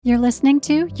You're listening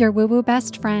to Your Woo Woo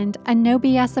Best Friend, a no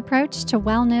BS approach to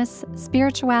wellness,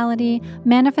 spirituality,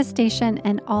 manifestation,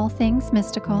 and all things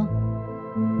mystical.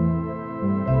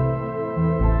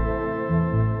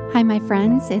 Hi, my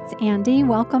friends. It's Andy.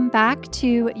 Welcome back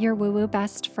to Your Woo Woo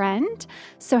Best Friend.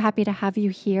 So happy to have you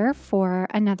here for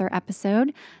another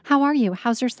episode. How are you?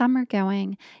 How's your summer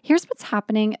going? Here's what's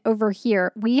happening over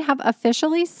here. We have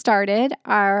officially started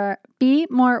our Be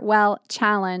More Well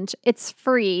Challenge. It's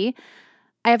free.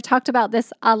 I have talked about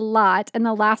this a lot in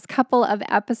the last couple of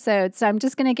episodes, so I'm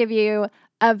just going to give you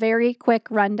a very quick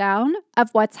rundown of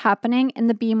what's happening in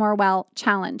the Be More Well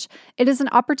Challenge. It is an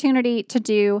opportunity to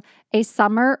do a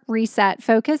summer reset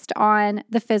focused on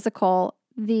the physical,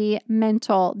 the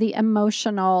mental, the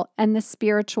emotional, and the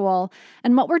spiritual.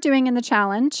 And what we're doing in the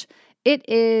challenge, it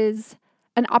is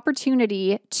an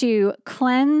opportunity to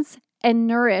cleanse and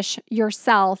nourish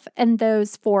yourself in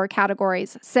those 4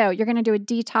 categories. So you're going to do a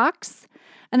detox.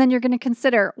 And then you're going to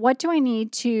consider, what do I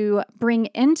need to bring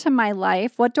into my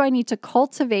life? What do I need to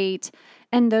cultivate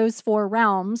in those 4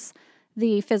 realms,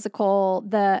 the physical,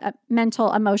 the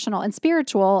mental, emotional, and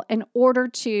spiritual, in order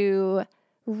to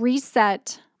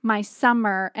reset my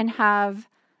summer and have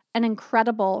an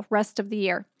incredible rest of the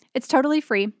year? It's totally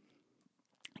free.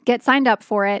 Get signed up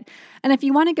for it. And if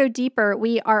you want to go deeper,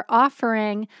 we are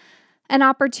offering an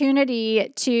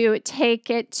opportunity to take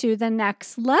it to the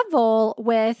next level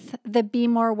with the Be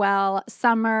More Well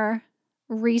Summer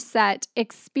Reset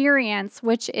Experience,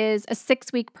 which is a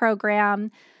 6-week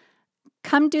program.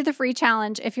 Come do the free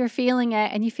challenge if you're feeling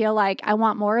it and you feel like, I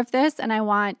want more of this, and I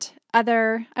want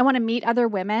to meet other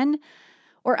women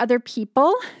or other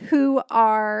people who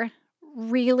are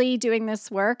really doing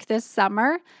this work this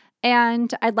summer,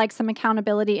 and I'd like some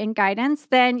accountability and guidance.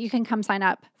 Then you can come sign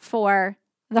up for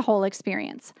the whole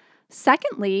experience.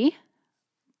 Secondly,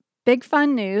 big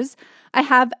fun news, I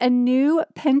have a new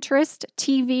Pinterest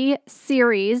TV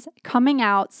series coming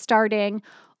out starting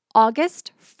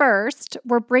August 1st.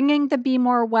 We're bringing the Be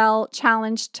More Well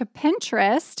Challenge to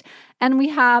Pinterest, and we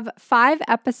have 5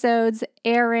 episodes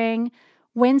airing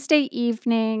Wednesday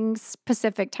evenings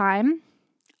Pacific time.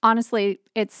 Honestly,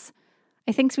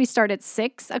 I think we start at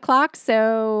 6 o'clock,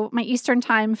 so my Eastern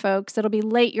time, folks, it'll be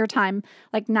late your time,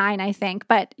 like 9, I think,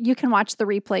 but you can watch the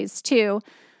replays too.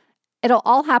 It'll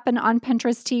all happen on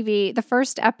Pinterest TV. The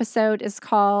first episode is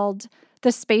called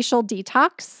The Spatial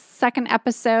Detox. Second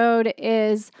episode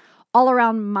is all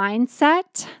around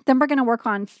mindset. Then we're going to work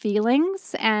on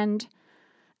feelings and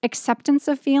acceptance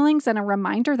of feelings and a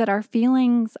reminder that our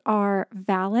feelings are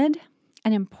valid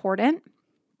and important.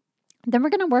 Then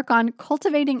we're going to work on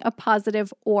cultivating a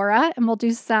positive aura, and we'll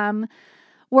do some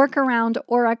work around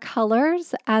aura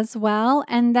colors as well.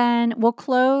 And then we'll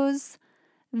close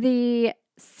the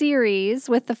series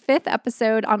with the 5th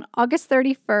episode on August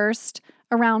 31st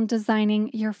around designing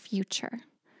your future.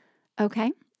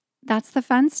 Okay, that's the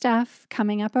fun stuff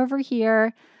coming up over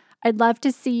here. I'd love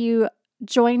to see you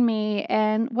join me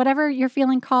in whatever you're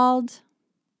feeling called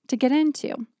to get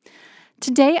into.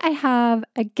 Today, I have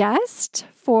a guest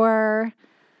for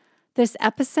this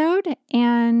episode,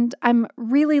 and I'm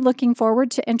really looking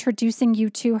forward to introducing you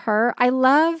to her. I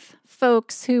love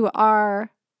folks who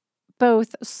are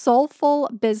both soulful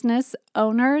business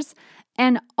owners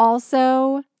and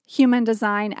also human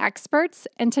design experts,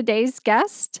 and today's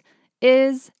guest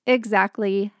is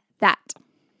exactly that.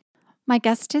 My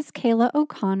guest is Kayla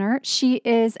O'Connor. She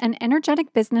is an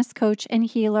energetic business coach and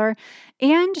healer,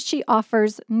 and she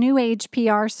offers new age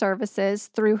PR services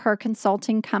through her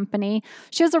consulting company.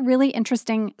 She has a really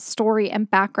interesting story and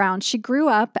background. She grew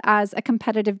up as a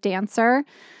competitive dancer,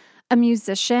 a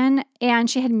musician, and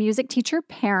she had music teacher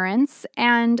parents,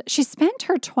 and she spent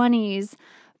her 20s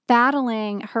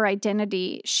battling her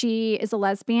identity. She is a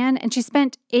lesbian, and she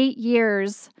spent 8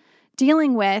 years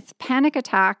dealing with panic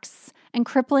attacks and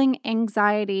crippling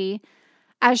anxiety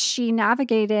as she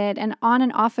navigated an on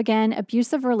and off again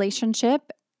abusive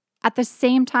relationship at the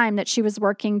same time that she was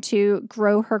working to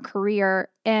grow her career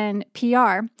in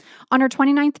PR. On her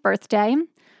 29th birthday,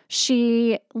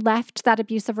 she left that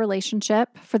abusive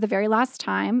relationship for the very last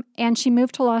time, and she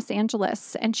moved to Los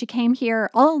Angeles, and she came here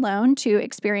all alone to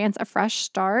experience a fresh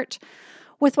start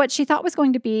with what she thought was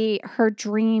going to be her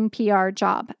dream PR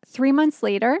job. 3 months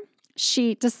later,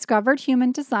 she discovered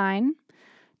human design,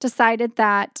 decided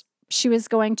that she was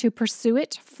going to pursue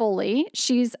it fully.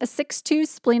 She's a 6'2"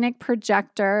 splenic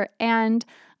projector, and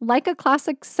like a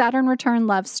classic Saturn return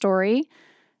love story,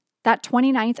 that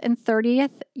 29th and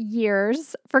 30th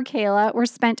years for Kayla were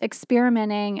spent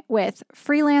experimenting with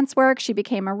freelance work. She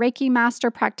became a Reiki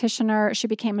master practitioner. She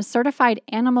became a certified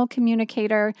animal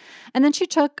communicator. And then she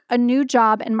took a new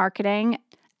job in marketing.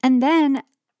 And then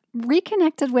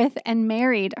reconnected with and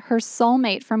married her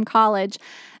soulmate from college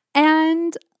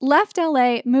and left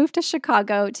LA, moved to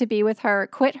Chicago to be with her,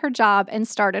 quit her job, and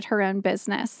started her own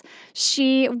business.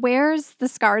 She wears the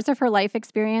scars of her life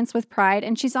experience with pride,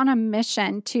 and she's on a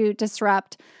mission to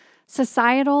disrupt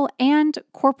societal and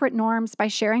corporate norms by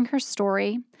sharing her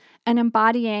story and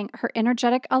embodying her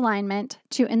energetic alignment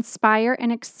to inspire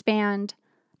and expand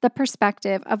the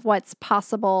perspective of what's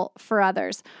possible for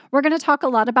others. We're going to talk a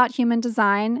lot about human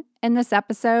design in this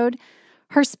episode.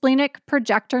 Her splenic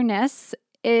projectorness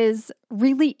is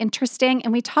really interesting,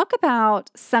 and we talk about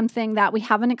something that we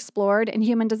haven't explored in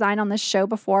human design on this show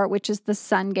before, which is the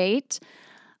Sun Gate.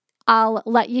 I'll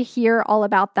let you hear all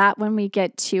about that when we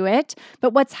get to it.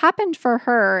 But what's happened for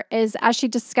her is as she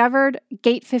discovered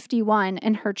Gate 51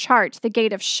 in her chart, the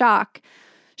Gate of Shock,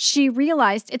 she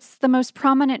realized it's the most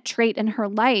prominent trait in her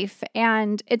life,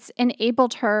 and it's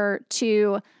enabled her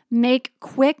to make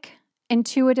quick,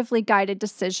 intuitively guided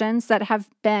decisions that have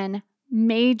been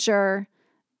major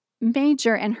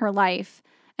in her life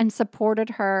and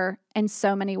supported her in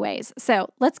so many ways.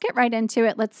 So let's get right into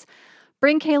it. Let's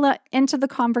bring Kayla into the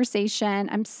conversation.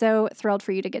 I'm so thrilled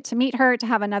for you to get to meet her, to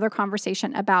have another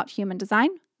conversation about human design.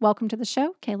 Welcome to the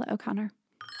show, Kayla O'Connor.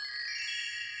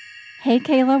 Hey,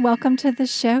 Kayla, welcome to the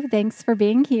show. Thanks for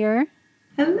being here.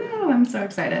 Hello, I'm so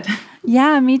excited.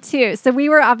 Yeah, me too. So we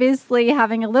were obviously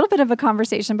having a little bit of a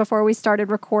conversation before we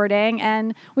started recording,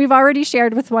 and we've already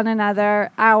shared with one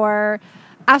another our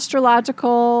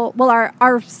astrological,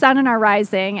 our sun and our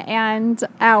rising and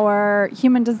our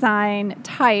human design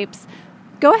types.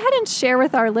 Go ahead and share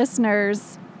with our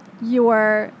listeners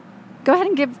go ahead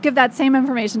and give that same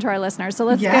information to our listeners. So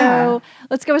let's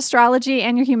go astrology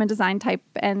and your human design type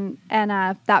and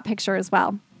that picture as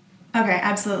well. Okay,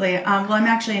 absolutely. Well, I'm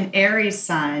actually an Aries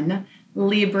sun,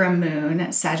 Libra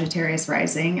moon, Sagittarius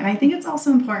rising. And I think it's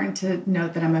also important to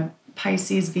note that I'm a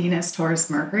Pisces, Venus, Taurus,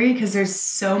 Mercury, because there's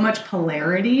so much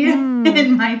polarity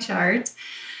in my chart.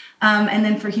 And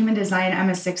then for human design, I'm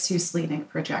a 6-2 splenic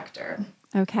projector.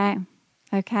 Okay.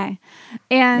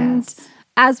 And yes.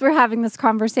 As we're having this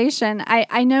conversation,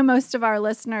 I know most of our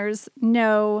listeners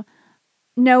know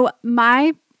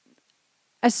my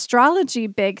astrology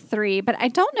big three, but I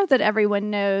don't know that everyone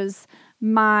knows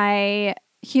my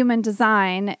human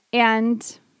design.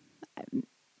 And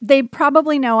they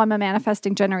probably know I'm a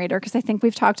manifesting generator because I think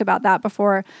we've talked about that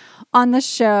before on the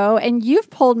show. And you've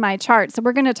pulled my chart. So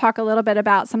we're going to talk a little bit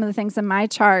about some of the things in my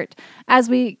chart as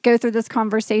we go through this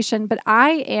conversation. But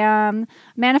I am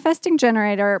manifesting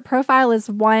generator. Profile is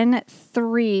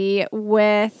 1-3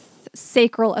 with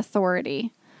sacral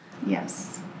authority.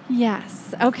 Yes.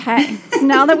 Okay. So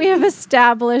now that we have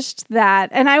established that,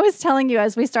 and I was telling you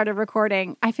as we started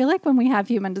recording, I feel like when we have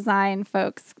human design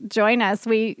folks join us,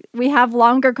 we have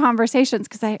longer conversations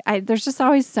because there's just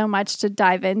always so much to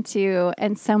dive into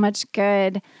and so much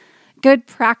good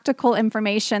practical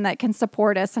information that can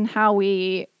support us and how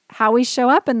we show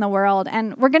up in the world.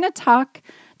 And we're going to talk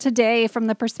today from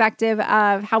the perspective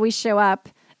of how we show up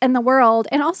in the world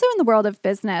and also in the world of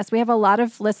business. We have a lot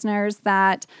of listeners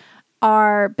that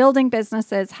are building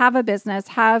businesses, have a business,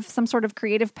 have some sort of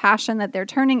creative passion that they're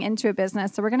turning into a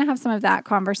business. So we're going to have some of that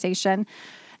conversation.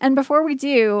 And before we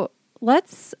do,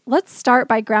 let's start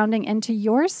by grounding into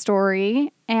your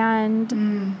story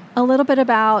and a little bit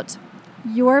about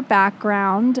your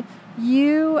background.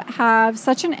 You have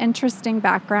such an interesting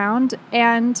background,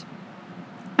 and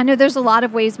I know there's a lot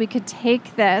of ways we could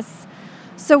take this.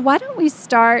 So why don't we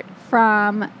start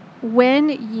from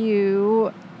when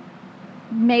you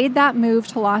made that move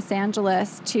to Los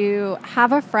Angeles to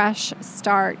have a fresh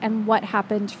start and what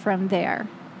happened from there?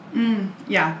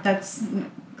 Yeah, that's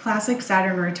classic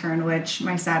Saturn return, which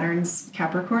my Saturn's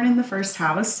Capricorn in the first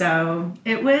house. So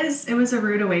it was a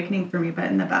rude awakening for me, but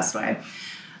in the best way.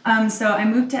 So I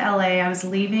moved to LA. I was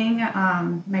leaving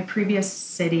my previous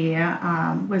city,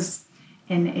 was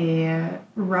in a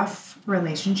rough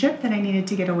relationship that I needed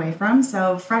to get away from.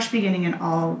 So fresh beginning in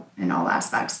all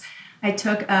aspects. I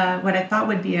took what I thought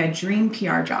would be a dream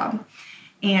PR job.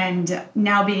 And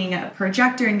now being a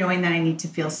projector and knowing that I need to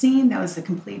feel seen, that was the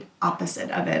complete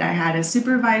opposite of it. I had a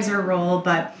supervisor role,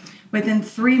 but within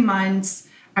 3 months,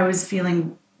 I was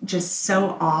feeling just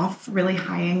so off, really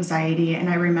high anxiety.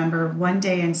 And I remember one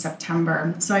day in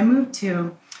September, so I moved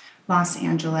to Los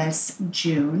Angeles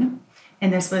June,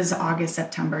 and this was August,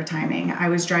 September timing. I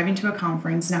was driving to a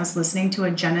conference and I was listening to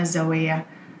a Jenna Zoe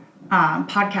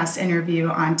podcast interview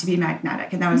on To Be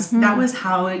Magnetic. And that was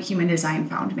how human design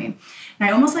found me. And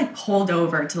I almost pulled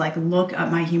over to look up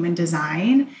my human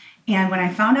design. And when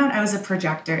I found out I was a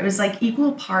projector, it was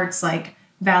equal parts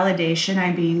validation,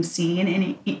 I'm being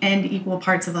seen, and equal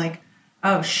parts of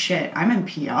oh shit, I'm in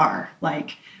PR.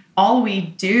 Like, all we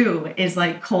do is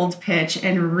like cold pitch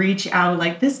and reach out.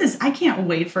 Like, I can't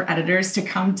wait for editors to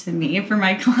come to me for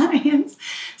my clients.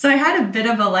 So I had a bit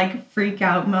of a like freak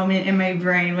out moment in my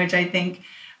brain, which I think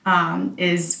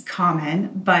is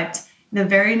common. But the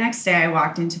very next day I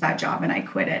walked into that job and I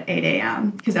quit at 8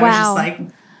 a.m. because I was just like,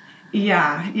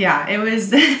 yeah, it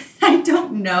was, I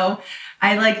don't know.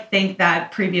 I like think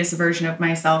that previous version of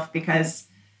myself because,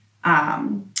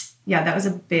 that was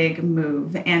a big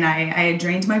move. And I had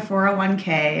drained my 401k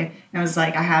and I was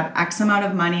like, I have X amount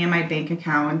of money in my bank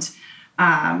account.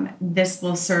 I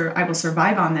will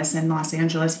survive on this in Los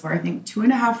Angeles for, I think,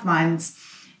 2.5 months.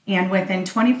 And within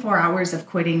 24 hours of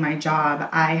quitting my job,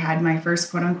 I had my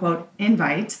first quote unquote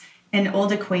invite. An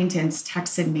old acquaintance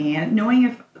texted me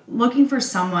looking for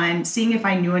someone, seeing if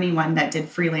I knew anyone that did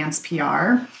freelance PR.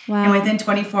 Wow. And within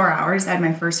 24 hours, I had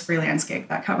my first freelance gig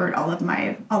that covered all of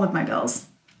my bills.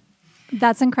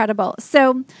 That's incredible.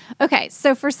 So, okay.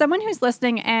 So for someone who's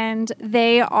listening and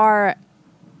they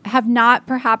have not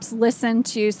perhaps listened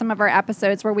to some of our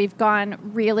episodes where we've gone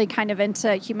really kind of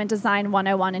into Human Design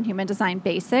 101 and Human Design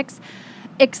Basics,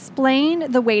 explain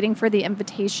the waiting for the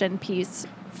invitation piece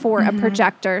for a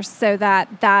projector so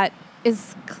that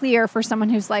is clear for someone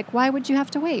who's like, why would you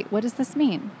have to wait? What does this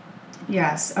mean?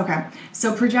 Yes. Okay.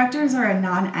 So projectors are a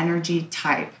non-energy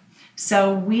type.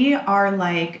 So we are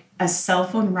like a cell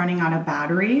phone running on a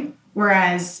battery,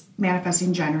 whereas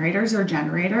manifesting generators,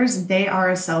 they are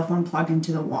a cell phone plugged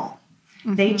into the wall.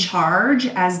 Mm-hmm. They charge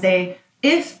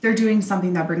if they're doing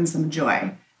something that brings them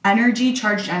joy.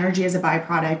 Charged energy is a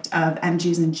byproduct of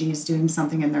MGs and Gs doing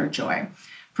something in their joy.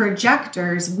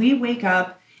 Projectors, we wake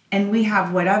up and we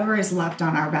have whatever is left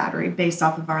on our battery based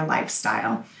off of our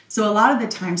lifestyle. So a lot of the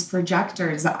times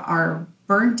projectors are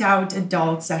burnt out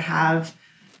adults that have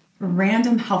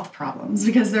random health problems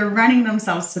because they're running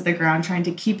themselves to the ground trying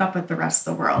to keep up with the rest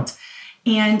of the world.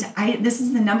 And this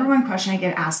is the number one question I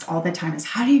get asked all the time is,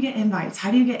 how do you get invites?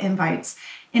 How do you get invites?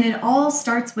 And it all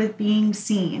starts with being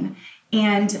seen.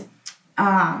 And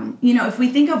if we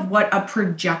think of what a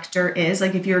projector is,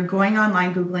 like if you're going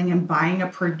online, Googling and buying a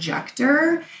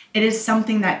projector, it is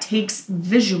something that takes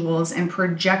visuals and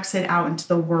projects it out into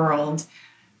the world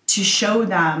to show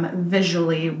them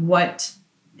visually what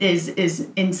is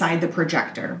inside the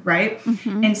projector, right?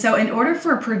 Mm-hmm. And so in order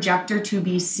for a projector to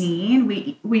be seen,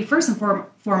 we first and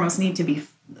foremost need to be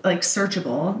like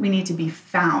searchable. We need to be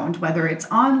found, whether it's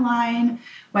online,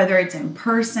 whether it's in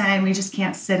person. We just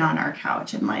can't sit on our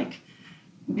couch and like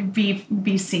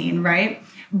be seen, right?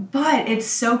 But it's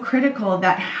so critical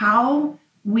that how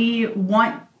we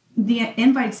want the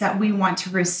invites that we want to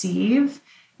receive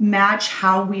match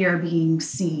how we are being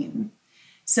seen.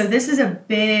 So this is a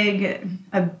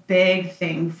big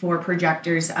thing for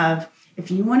projectors of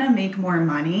if you want to make more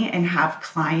money and have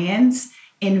clients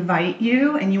invite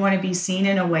you and you want to be seen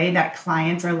in a way that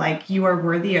clients are like, you are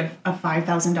worthy of a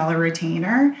 $5,000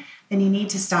 retainer, then you need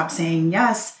to stop saying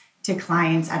yes to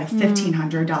clients at a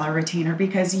 $1,500 retainer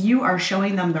because you are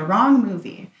showing them the wrong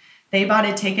movie. They bought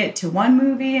a ticket to one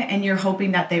movie and you're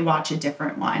hoping that they watch a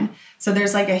different one. So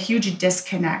there's like a huge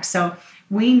disconnect. So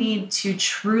we need to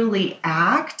truly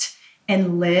act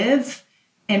and live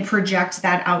and project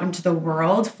that out into the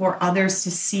world for others to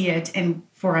see it and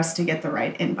for us to get the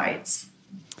right invites.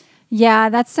 Yeah,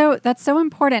 that's so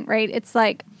important, right? It's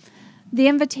like the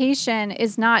invitation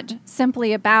is not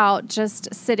simply about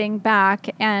just sitting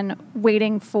back and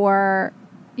waiting for,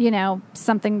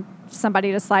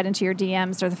 somebody to slide into your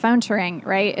DMs or the phone to ring,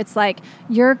 right? It's like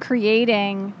you're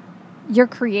creating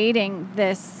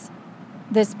this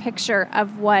picture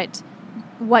of what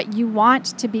you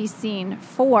want to be seen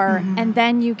for, and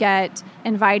then you get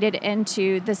invited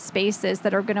into the spaces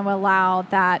that are going to allow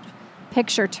that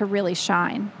picture to really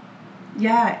shine.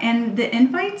 Yeah, and the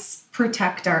invites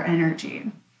protect our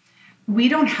energy. We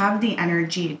don't have the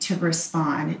energy to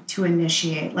respond, to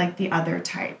initiate like the other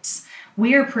types.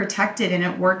 We are protected and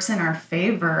it works in our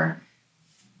favor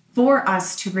for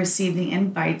us to receive the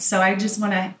invite. So I just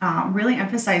want to really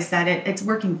emphasize that it's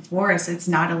working for us. It's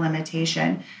not a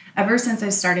limitation. Ever since I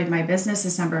started my business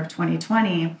December of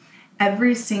 2020,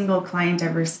 every single client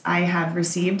I have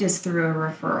received is through a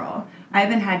referral. I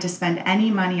haven't had to spend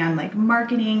any money on like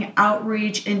marketing,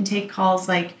 outreach, intake calls.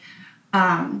 Like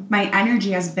my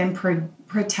energy has been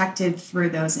protected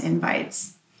through those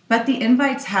invites. But the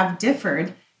invites have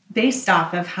differed based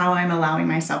off of how I'm allowing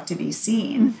myself to be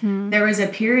seen. Mm-hmm. There was a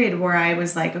period where I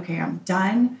was like, okay, I'm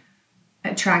done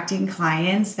attracting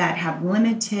clients that have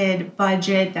limited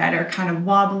budget, that are kind of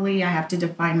wobbly. I have to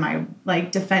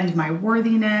defend my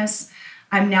worthiness.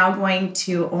 I'm now going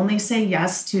to only say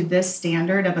yes to this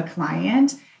standard of a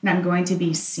client and I'm going to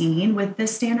be seen with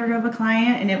this standard of a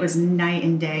client. And it was night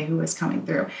and day who was coming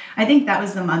through. I think that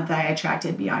was the month that I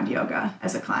attracted Beyond Yoga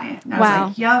as a client. And I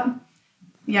was like,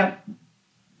 yep,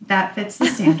 that fits the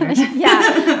standard.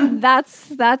 Yeah, that's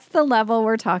the level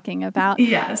we're talking about.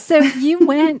 Yes. So you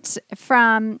went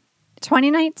from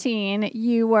 2019,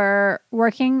 you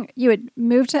had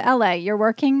moved to LA. You're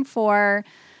working for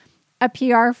a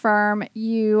PR firm.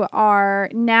 You are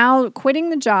now quitting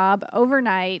the job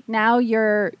overnight. Now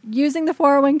you're using the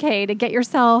 401k to get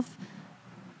yourself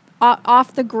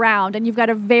off the ground, and you've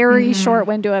got a very short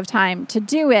window of time to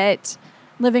do it.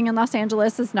 Living in Los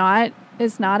Angeles is not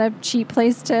a cheap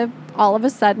place to all of a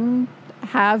sudden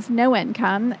have no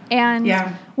income. And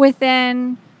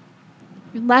within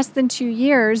less than 2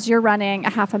 years, you're running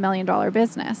a $500,000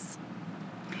 business.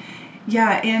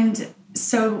 Yeah. And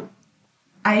so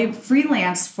I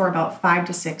freelanced for about 5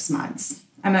 to 6 months.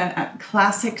 I'm a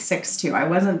classic 6'2". I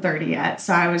wasn't 30 yet.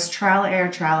 So I was trial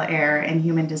error in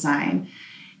human design.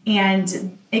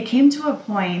 And it came to a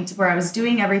point where I was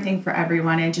doing everything for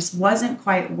everyone. And it just wasn't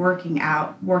quite working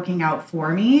out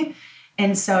for me.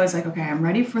 And so I was like, okay, I'm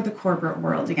ready for the corporate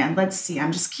world again. Let's see.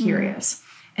 I'm just curious.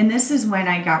 And this is when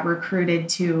I got recruited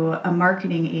to a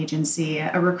marketing agency.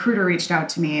 A recruiter reached out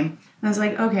to me. And I was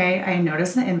like, okay, I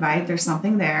noticed the invite. There's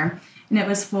something there. And it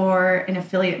was for an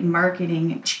affiliate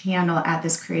marketing channel at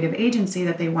this creative agency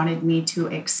that they wanted me to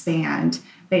expand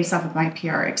based off of my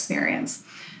PR experience.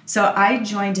 So I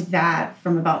joined that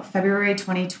from about February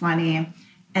 2020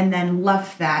 and then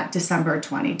left that December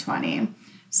 2020.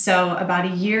 So about a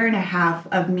year and a half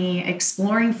of me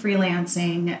exploring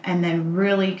freelancing and then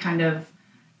really kind of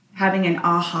having an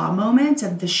aha moment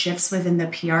of the shifts within the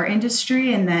PR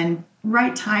industry, and then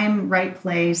right time, right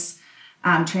place,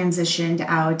 transitioned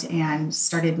out and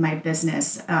started my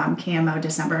business, KMO,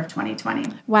 December of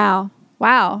 2020. Wow.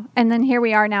 And then here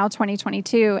we are now,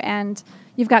 2022, and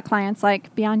you've got clients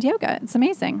like Beyond Yoga. It's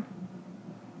amazing.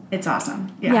 It's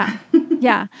awesome. Yeah.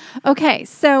 Yeah. Okay.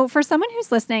 So for someone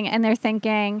who's listening and they're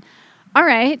thinking, all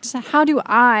right, how do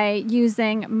I,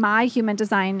 using my human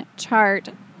design chart,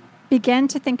 begin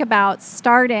to think about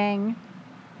starting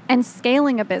and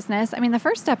scaling a business? I mean, the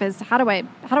first step is how do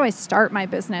I start my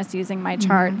business using my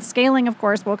chart? Scaling, of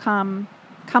course, will come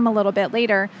a little bit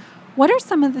later. What are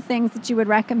some of the things that you would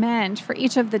recommend for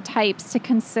each of the types to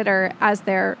consider as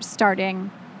they're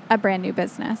starting a brand new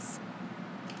business?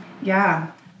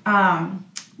 Yeah.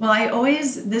 Well, I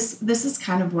always, this is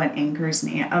kind of what anchors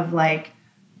me, of like,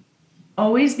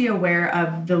 always be aware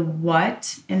of the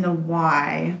what and the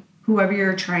why whoever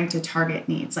you're trying to target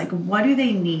needs. Like, what do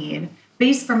they need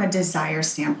based from a desire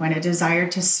standpoint, a desire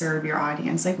to serve your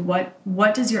audience? Like,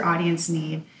 what does your audience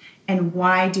need and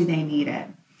why do they need it?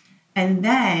 And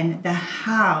then the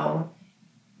how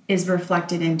is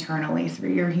reflected internally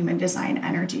through your human design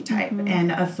energy type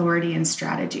and authority and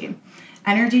strategy.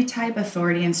 Energy type,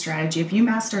 authority, and strategy. If you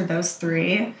master those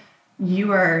three,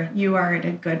 you are in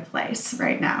a good place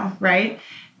right now, right?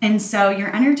 And so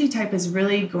your energy type is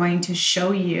really going to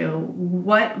show you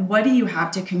what do you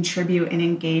have to contribute and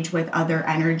engage with other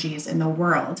energies in the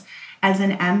world. As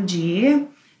an MG,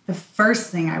 the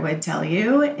first thing I would tell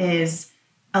you is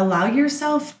allow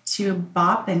yourself to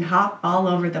bop and hop all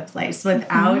over the place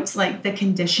without like the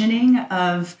conditioning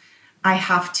of, I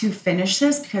have to finish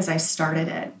this because I started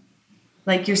it.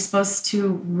 Like, you're supposed to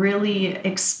really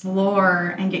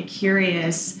explore and get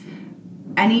curious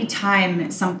anytime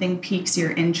something piques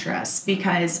your interest,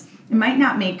 because it might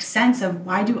not make sense of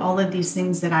why do all of these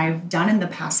things that I've done in the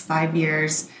past 5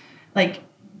 years, like,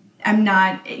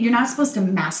 you're not supposed to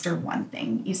master one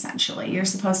thing, essentially. You're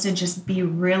supposed to just be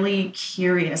really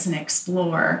curious and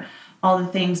explore all the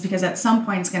things, because at some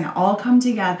point it's going to all come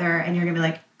together and you're going to be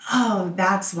like, oh,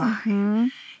 that's why.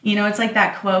 You know, it's like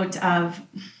that quote of,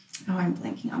 I'm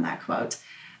blanking on that quote.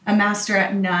 A master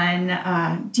at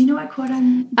none. Do you know what quote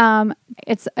I'm?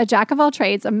 It's a jack of all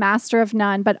trades, a master of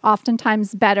none, but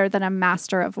oftentimes better than a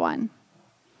master of one.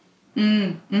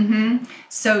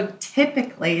 So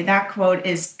typically that quote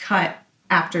is cut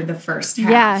after the first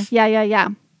half. Yeah.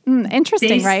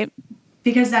 Interesting, right?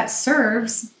 Because that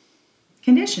serves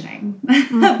conditioning.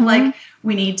 Like,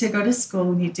 we need to go to school,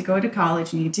 we need to go to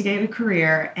college, we need to get a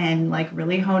career and like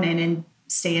really hone in and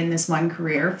stay in this one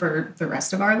career for the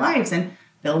rest of our lives and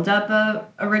build up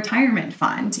a retirement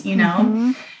fund, you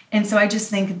know? And so I just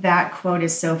think that quote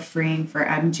is so freeing for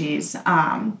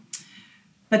MGs.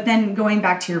 But then going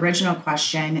back to your original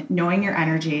question, knowing your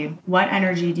energy, what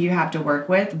energy do you have to work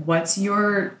with?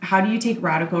 How do you take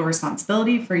radical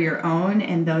responsibility for your own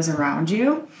and those around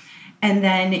you? And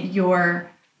then your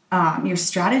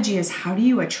strategy is, how do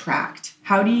you attract?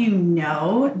 How do you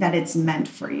know that it's meant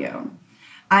for you?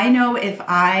 I know if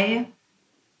I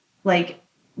like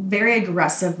very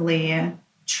aggressively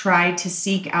try to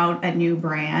seek out a new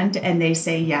brand and they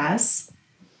say yes,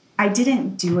 I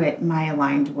didn't do it my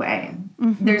aligned way.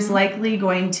 There's likely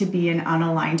going to be an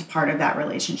unaligned part of that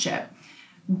relationship.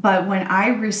 But when I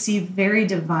receive very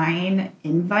divine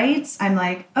invites, I'm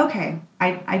like, okay,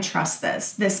 I trust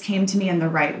this. This came to me in the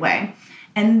right way.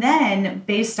 And then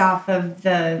based off of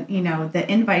the, the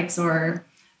invites or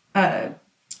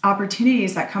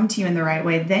opportunities that come to you in the right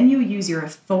way, then you use your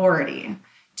authority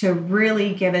to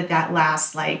really give it that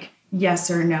last yes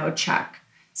or no check.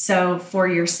 So for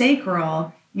your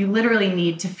sacral, you literally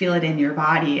need to feel it in your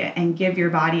body and give your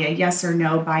body a yes or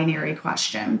no binary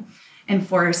question. And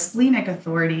for a splenic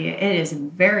authority, it is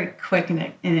very quick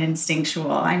and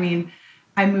instinctual. I mean,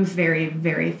 I move very,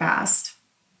 very fast.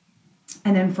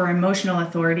 And then for emotional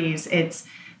authorities, it's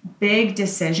big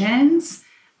decisions,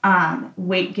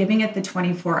 giving it the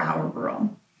 24-hour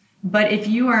rule. But if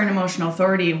you are an emotional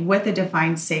authority with a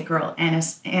defined sacral and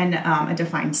a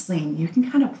defined spleen, you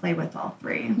can kind of play with all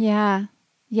three. Yeah.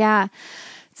 Yeah.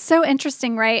 So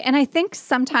interesting, right? And I think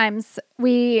sometimes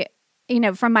we,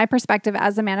 from my perspective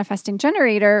as a manifesting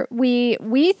generator, we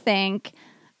think,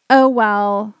 oh,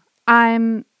 well,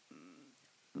 I'm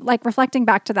like reflecting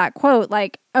back to that quote,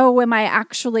 like, oh, am I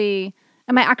actually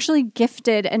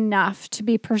gifted enough to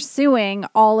be pursuing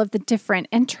all of the different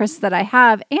interests that I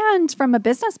have? And from a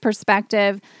business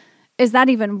perspective, is that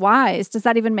even wise? Does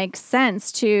that even make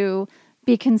sense to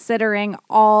be considering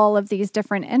all of these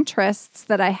different interests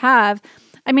that I have?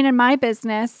 I mean, in my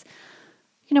business,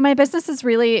 my business is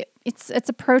really, it's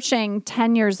approaching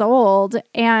 10 years old,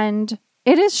 and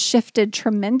it has shifted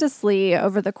tremendously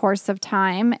over the course of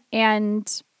time.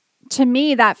 And to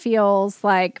me, that feels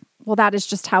like, well, that is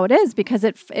just how it is, because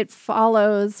it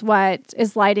follows what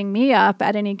is lighting me up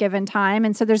at any given time.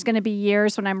 And so there's going to be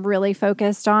years when I'm really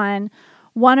focused on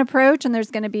one approach, and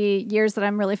there's going to be years that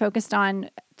I'm really focused on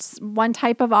one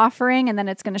type of offering, and then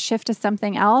it's going to shift to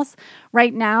something else.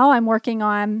 Right now, I'm working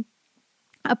on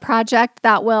a project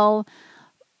that will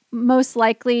most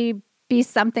likely be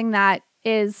something that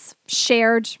is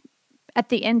shared at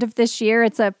the end of this year.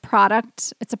 It's a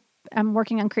product. I'm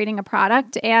working on creating a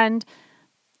product. And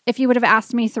if you would have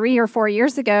asked me 3 or 4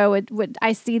 years ago, would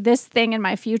I see this thing in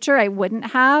my future? I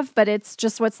wouldn't have, but it's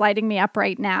just what's lighting me up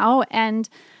right now. And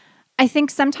I think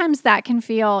sometimes that can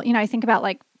feel, I think about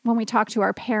like when we talk to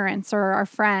our parents or our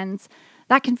friends,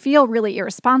 that can feel really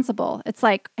irresponsible. It's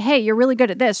like, hey, you're really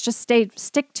good at this. Just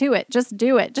stick to it. Just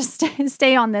do it. Just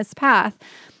stay on this path.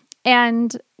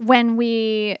 And when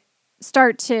we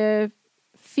start to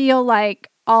feel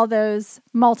like all those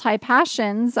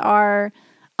multi-passions are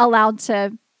allowed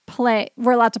to play,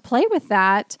 we're allowed to play with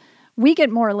that, we get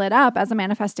more lit up as a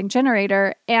manifesting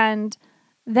generator. And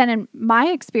then in my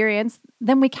experience,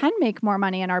 then we can make more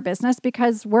money in our business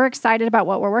because we're excited about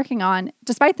what we're working on,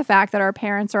 despite the fact that our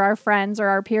parents or our friends or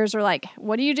our peers are like,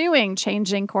 what are you doing?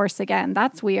 Changing course again.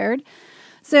 That's weird.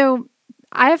 So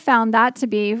I have found that to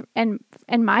be, in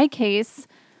my case,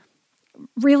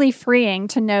 really freeing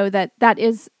to know that that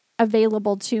is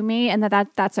available to me and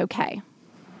that's okay.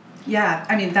 Yeah.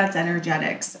 I mean, that's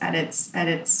energetics at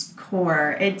its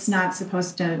core. It's not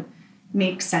supposed to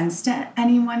make sense to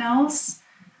anyone else.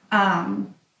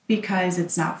 Because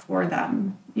it's not for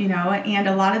them, and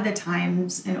a lot of the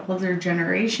times an older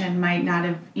generation might not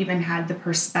have even had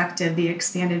the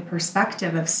expanded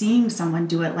perspective of seeing someone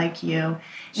do it like you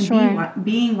and Sure.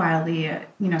 being wildly,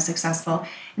 successful.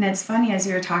 And it's funny, as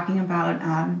you were talking about,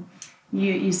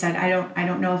 you said, I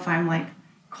don't know if I'm like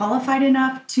qualified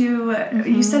enough to,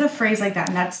 you said a phrase like that,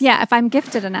 and that's, yeah, if I'm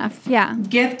gifted enough. Yeah.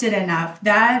 Gifted enough.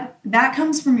 That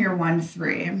comes from your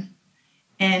 1-3.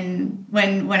 And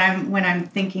when I'm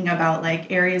thinking about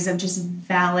like areas of just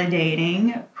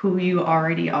validating who you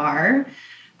already are,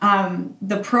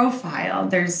 the profile,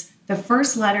 there's the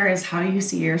first letter is how you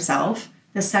see yourself.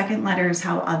 The second letter is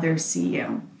how others see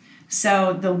you.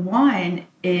 So the 1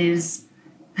 is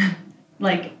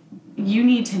like, you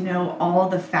need to know all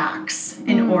the facts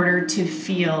in order to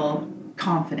feel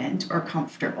confident or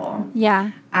comfortable.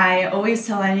 Yeah. I always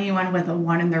tell anyone with a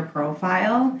 1 in their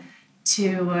profile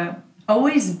to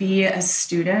always be a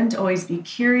student, always be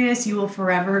curious. You will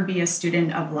forever be a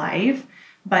student of life,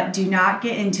 but do not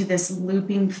get into this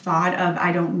looping thought of,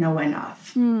 I don't know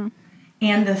enough. And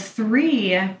the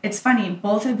 3, it's funny,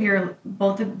 both of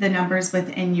the numbers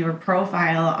within your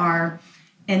profile are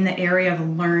in the area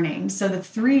of learning. So the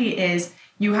 3 is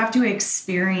you have to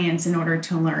experience in order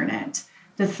to learn it.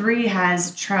 The 3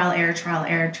 has trial,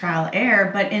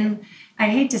 error, but I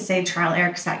hate to say trial, error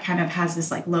because that kind of has this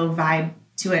like low vibe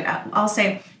to it. I'll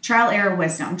say trial, error,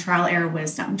 wisdom, trial, error,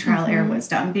 wisdom, trial, error,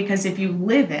 wisdom. Because if you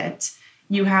live it,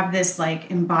 you have this like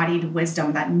embodied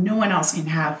wisdom that no one else can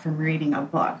have from reading a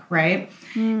book, right?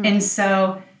 And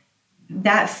so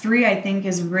that 3, I think,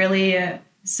 is really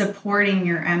supporting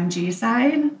your MG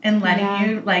side and letting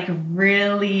you like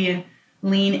really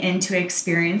lean into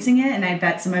experiencing it. And I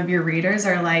bet some of your readers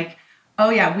are like, oh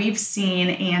yeah, we've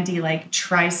seen Andi like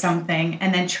try something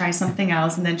and then try something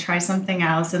else and then try something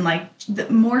else, and like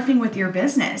morphing with your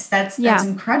business. That's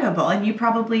incredible. And you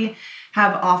probably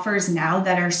have offers now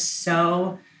that are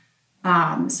so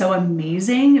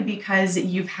amazing because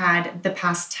you've had the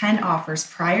past 10 offers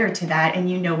prior to that and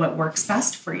you know what works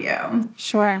best for you.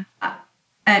 Sure.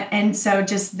 And so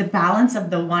just the balance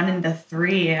of the 1 and the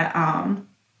 3,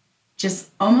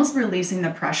 just almost releasing the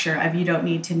pressure of you don't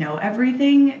need to know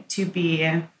everything to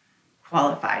be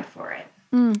qualified for it.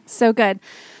 So good.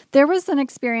 There was an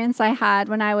experience I had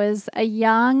when I was a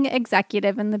young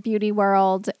executive in the beauty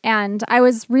world, and I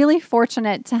was really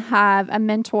fortunate to have a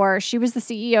mentor. She was the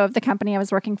CEO of the company I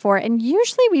was working for, and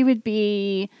usually we would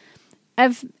be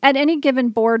at any given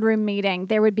boardroom meeting,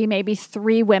 there would be maybe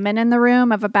 3 women in the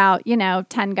room of about,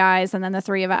 10 guys, and then the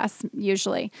 3 of us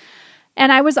usually.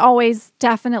 And I was always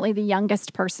definitely the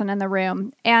youngest person in the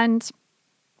room. And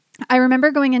I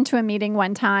remember going into a meeting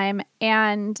one time,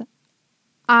 and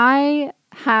I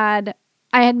had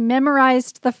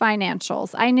memorized the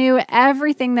financials. I knew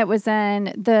everything that was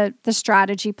in the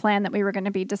strategy plan that we were going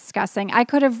to be discussing. I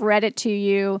could have read it to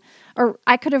you, or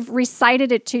I could have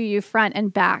recited it to you front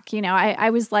and back. I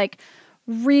was like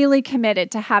really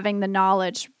committed to having the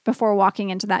knowledge before walking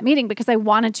into that meeting because I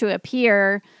wanted to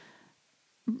appear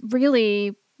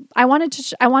really, I wanted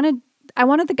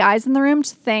the guys in the room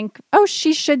to think, oh,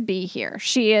 she should be here.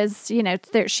 She is,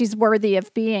 she's worthy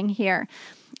of being here.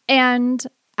 And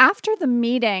after the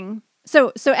meeting,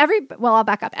 I'll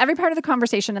back up. Every part of the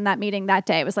conversation in that meeting that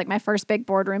day was like my first big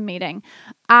boardroom meeting.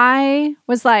 I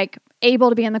was like able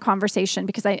to be in the conversation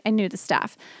because I knew the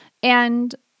stuff.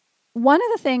 And one of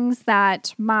the things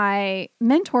that my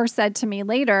mentor said to me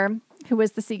later, who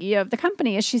was the CEO of the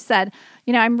company, is she said,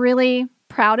 I'm really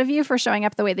proud of you for showing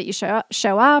up the way that you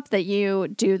show up, that you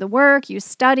do the work, you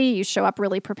study, you show up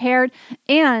really prepared.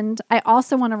 And I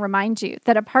also want to remind you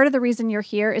that a part of the reason you're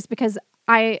here is because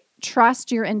I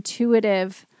trust your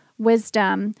intuitive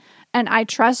wisdom, and I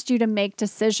trust you to make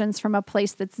decisions from a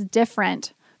place that's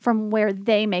different from where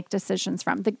they make decisions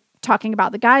from, talking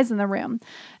about the guys in the room.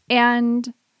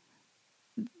 And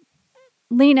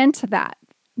lean into that.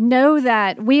 Know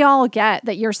that we all get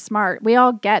that you're smart. We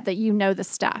all get that you know the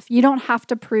stuff. You don't have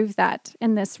to prove that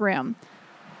in this room.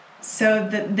 So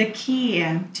the key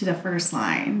to the first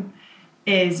line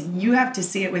is you have to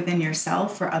see it within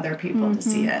yourself for other people to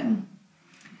see it.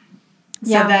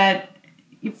 So that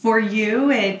for you,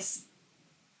 it's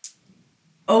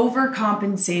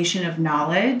overcompensation of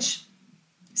knowledge,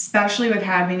 especially with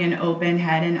having an open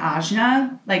head in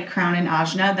Ajna, like crown in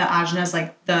Ajna. The Ajna is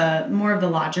like the more of the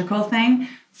logical thing.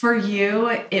 For you,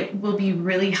 it will be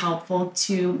really helpful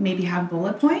to maybe have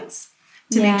bullet points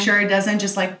to make sure it doesn't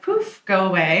just like poof, go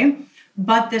away.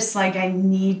 But this like, I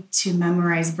need to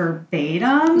memorize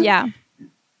verbatim. Yeah.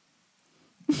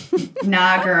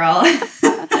 Nah, girl.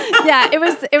 Yeah, it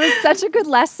was such a good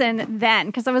lesson then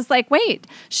because I was like, wait,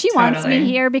 she wants me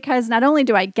here because not only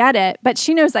do I get it, but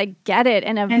she knows I get it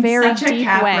in a very deep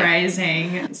way.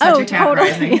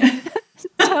 Totally.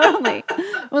 Totally.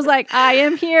 I was like, I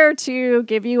am here to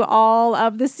give you all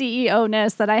of the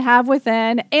CEO-ness that I have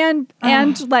within and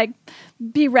like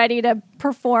be ready to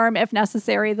perform, if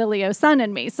necessary, the Leo sun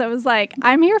in me. So it was like,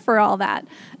 I'm here for all that.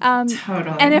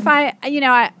 Totally. And if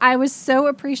I was so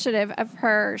appreciative of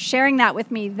her sharing that with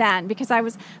me then, because I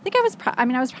was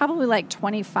probably like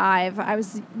 25. I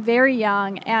was very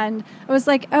young, and I was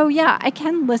like, oh yeah, I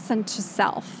can listen to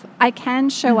self. I can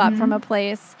show up from a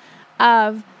place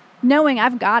of knowing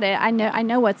I've got it. I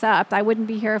know what's up. I wouldn't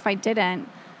be here if I didn't.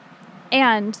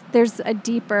 And there's a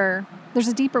deeper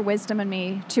wisdom in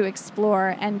me to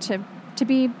explore and to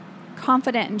be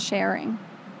confident in sharing.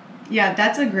 Yeah,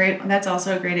 that's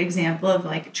also a great example of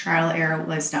like trial error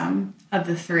wisdom of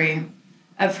the 3,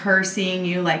 of her seeing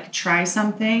you like try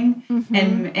something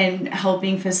and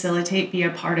helping facilitate, be a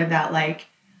part of that. Like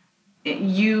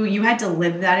you had to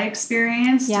live that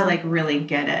experience to like really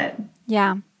get it.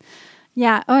 Yeah.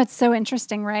 Yeah. Oh, it's so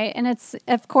interesting, right? And it's,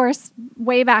 of course,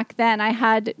 way back then, I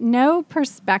had no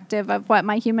perspective of what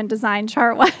my human design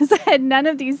chart was. I had none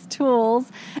of these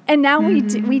tools. And now we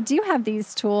do have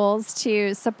these tools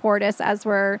to support us as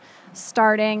we're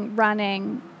starting,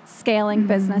 running, scaling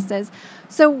businesses.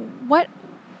 So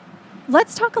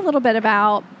let's talk a little bit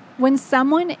about When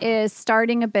someone is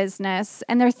starting a business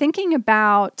and they're thinking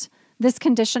about this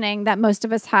conditioning that most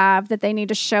of us have, that they need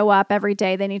to show up every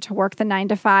day, they need to work the 9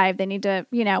 to 5, they need to,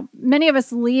 many of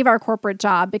us leave our corporate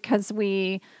job because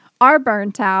we are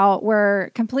burnt out, we're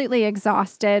completely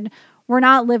exhausted,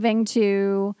 our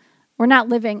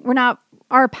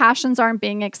passions aren't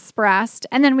being expressed.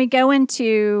 And then we go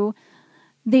into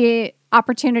the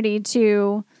opportunity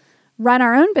to run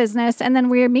our own business, and then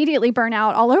we immediately burn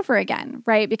out all over again,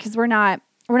 right? Because we're not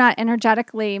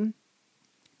energetically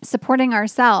supporting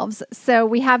ourselves. So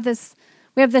we have this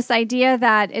idea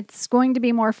that it's going to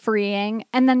be more freeing,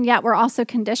 and then yet we're also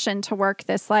conditioned to work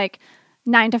this like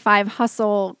 9 to 5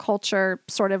 hustle culture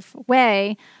sort of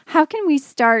way. How can we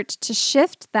start to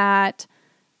shift that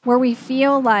where we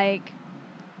feel like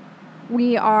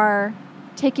we are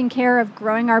taking care of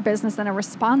growing our business in a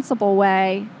responsible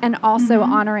way and also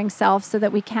honoring self so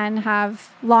that we can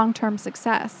have long-term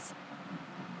success?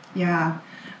 Yeah.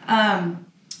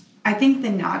 I think the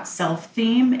not self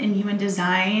theme in human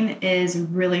design is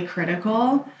really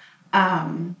critical.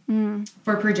 For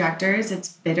projectors, it's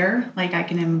bitter. Like I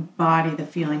can embody the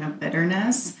feeling of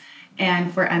bitterness.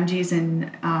 And for MGs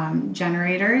and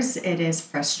generators, it is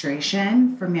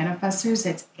frustration. For manifestors,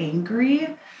 it's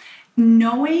angry.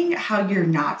 Knowing how you're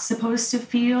not supposed to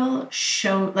feel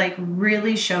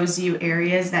really shows you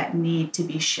areas that need to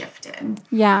be shifted.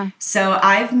 Yeah. So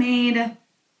I've made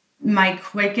my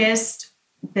quickest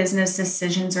business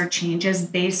decisions or changes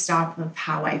based off of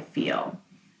how I feel,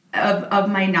 of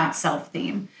my not self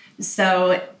theme.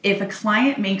 So if a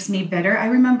client makes me bitter, I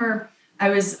remember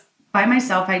I was by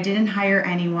myself. I didn't hire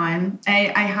anyone. I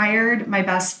hired my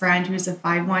best friend, who's a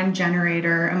 5/1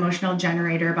 generator, emotional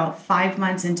generator, about 5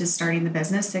 months into starting the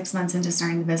business, 6 months into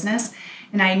starting the business.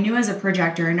 And I knew as a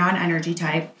projector, a non-energy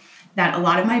type, that a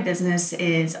lot of my business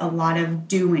is a lot of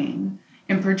doing.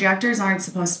 And projectors aren't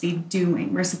supposed to be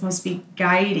doing. We're supposed to be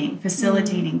guiding,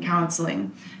 facilitating,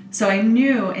 counseling. So I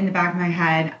knew in the back of my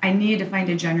head, I needed to find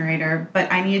a generator, but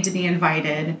I needed to be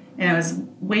invited. And I was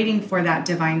waiting for that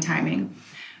divine timing.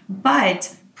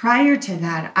 But prior to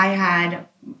that, I had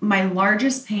my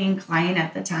largest paying client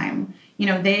at the time.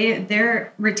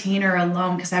 Their retainer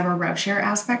alone, because I have a rev share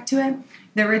aspect to it,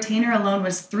 their retainer alone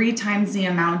was 3 times the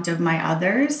amount of my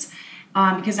others,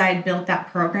 because I had built that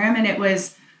program, and it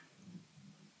was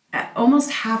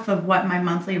almost half of what my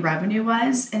monthly revenue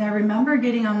was. And I remember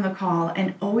getting on the call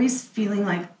and always feeling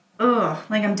like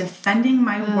I'm defending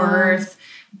my worth,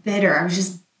 bitter. I was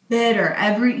just bitter.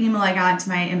 Every email I got into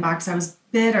my inbox, I was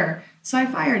bitter. So I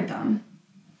fired them.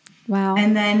 Wow.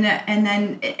 And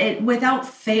then it without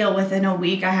fail, within a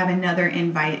week, I have another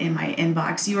invite in my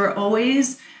inbox. You are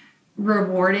always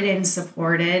rewarded and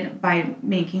supported by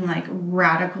making like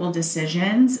radical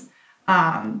decisions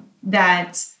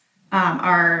that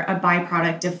are a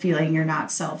byproduct of feeling you're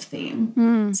not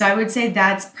self-theme. So I would say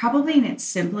that's probably in its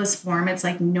simplest form. It's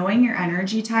like knowing your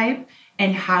energy type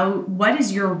and what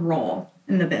is your role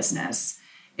in the business.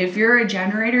 If you're a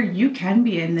generator, you can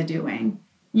be in the doing.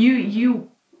 You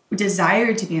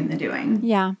desire to be in the doing.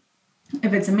 Yeah.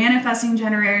 If it's a manifesting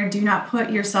generator, do not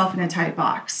put yourself in a tight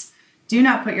box. Do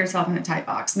not put yourself in a tight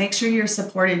box. Make sure you're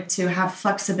supported to have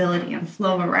flexibility and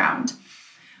flow around.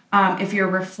 If you're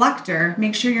a reflector,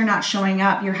 make sure you're not showing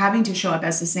up. You're having to show up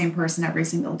as the same person every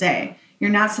single day. You're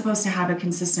not supposed to have a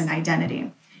consistent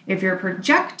identity. If you're a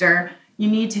projector, you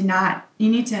need to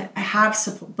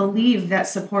believe that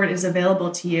support is available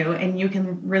to you, and you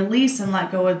can release and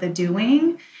let go of the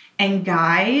doing and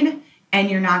guide,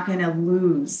 and you're not going to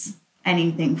lose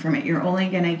anything from it. You're only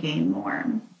going to gain more.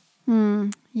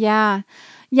 Yeah.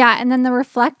 Yeah. And then the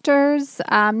reflectors,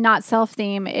 not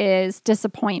self-theme, is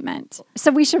disappointment. So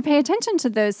we should pay attention to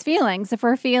those feelings. If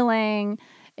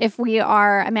we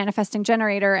are a manifesting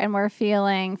generator and we're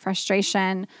feeling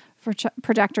frustration, for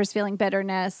projectors feeling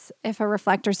bitterness, if a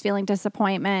reflector's feeling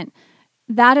disappointment,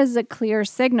 that is a clear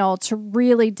signal to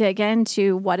really dig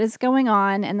into what is going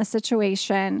on in the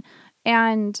situation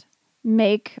and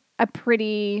make a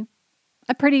pretty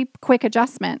quick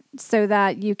adjustment so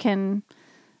that you can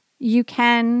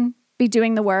be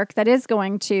doing the work that is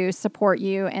going to support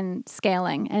you in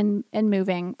scaling and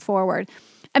moving forward.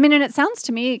 I mean, and it sounds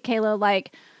to me, Kayla,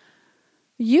 like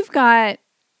you've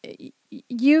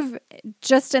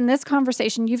just in this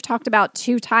conversation, you've talked about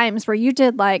 2 times where you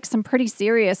did like some pretty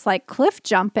serious like cliff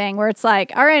jumping where it's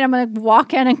like, all right, I'm going to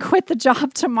walk in and quit the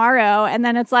job tomorrow. And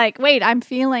then it's like, wait, I'm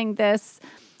feeling this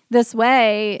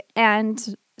way.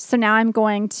 And so now I'm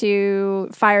going to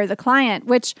fire the client,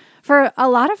 which for a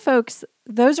lot of folks,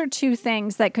 those are 2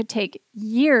 things that could take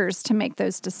years to make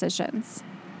those decisions.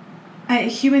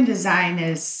 Human design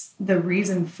is the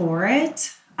reason for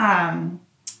it.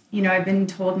 I've been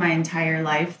told my entire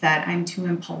life that I'm too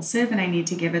impulsive and I need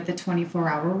to give it the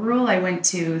 24-hour rule. I went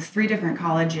to 3 different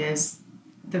colleges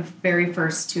the very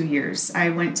first 2 years. I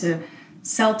went to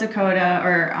South Dakota,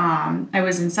 I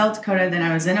was in South Dakota, then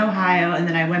I was in Ohio, and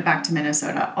then I went back to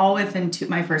Minnesota, all within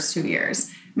my first 2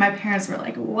 years. My parents were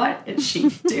like, what is she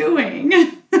doing?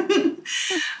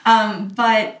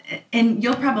 And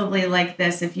you'll probably like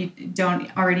this if you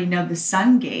don't already know the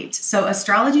Sun Gate. So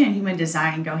astrology and human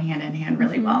design go hand in hand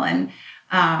really well. And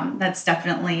that's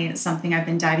definitely something I've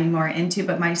been diving more into.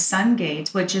 But my Sun Gate,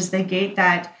 which is the gate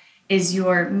that is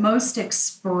your most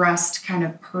expressed kind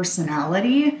of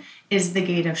personality, is the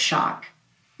gate of shock.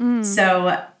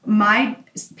 So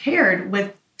paired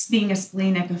with being a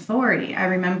splenic authority, I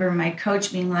remember my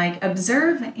coach being like,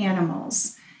 observe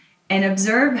animals and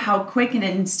observe how quick and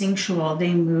instinctual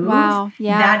they move. Wow,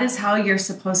 yeah. That is how you're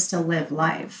supposed to live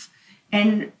life.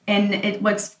 And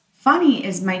what's funny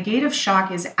is my gate of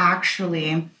shock is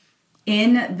actually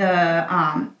in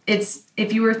the, it's,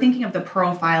 if you were thinking of the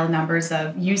profile numbers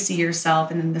of you see yourself,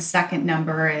 and then the second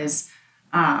number is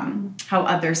how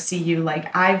others see you.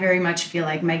 Like, I very much feel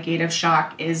like my gate of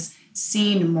shock is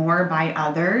seen more by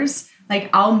others. Like,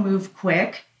 I'll move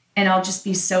quick and I'll just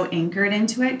be so anchored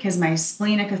into it because my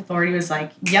splenic authority was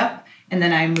like, yep. And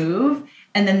then I move.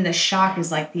 And then the shock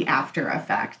is like the after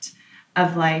effect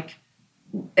of like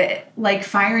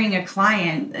firing a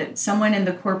client, someone in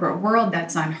the corporate world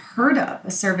that's unheard of,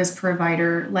 a service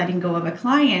provider letting go of a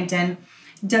client. And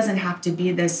it doesn't have to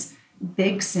be this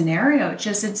big scenario.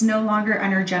 It's no longer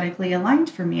energetically aligned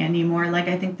for me anymore. Like,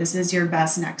 I think this is your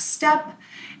best next step.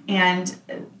 And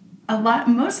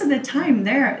most of the time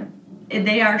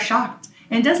they are shocked.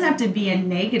 And it doesn't have to be a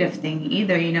negative thing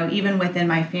either. Even within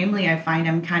my family, I find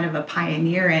I'm kind of a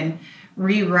pioneer in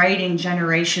rewriting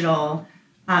generational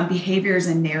behaviors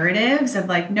and narratives of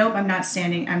like, nope, I'm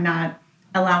not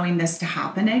allowing this to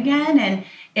happen again. And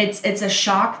it's a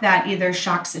shock that either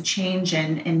shocks a change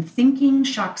in thinking,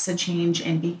 shocks a change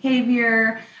in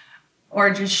behavior, or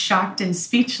just shocked and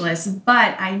speechless.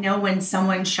 But I know when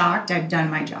someone's shocked, I've done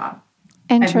my job.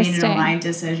 I've made an aligned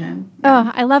decision.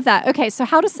 Oh, I love that. Okay, so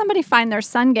how does somebody find their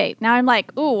Sun Gate? Now I'm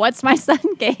like, ooh, what's my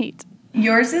Sun Gate?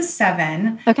 Yours is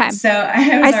 7. Okay. So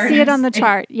I see it on the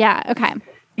chart. Yeah, okay.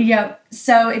 Yep.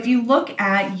 So if you look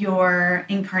at your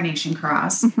incarnation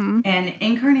cross, and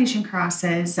incarnation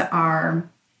crosses are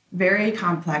very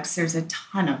complex. There's a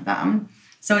ton of them.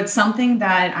 So it's something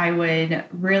that I would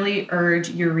really urge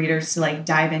your readers to like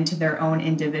dive into their own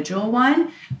individual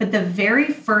one. But the very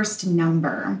first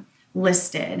number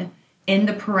listed in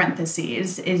the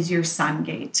parentheses is your Sun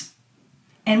Gate.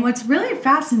 And what's really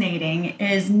fascinating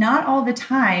is not all the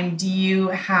time do you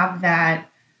have that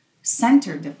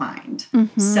center defined.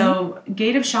 So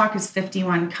gate of shock is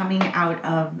 51 coming out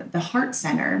of the heart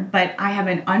center, but I have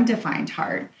an undefined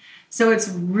heart. So it's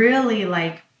really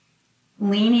like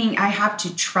I have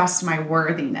to trust my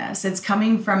worthiness. It's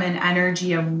coming from an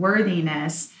energy of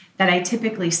worthiness that I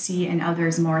typically see in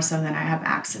others more so than I have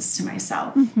access to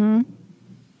myself.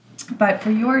 But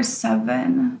for yours,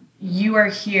 7, you are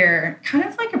here kind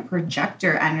of like a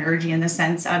projector energy in the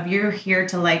sense of you're here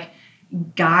to like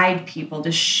guide people,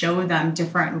 to show them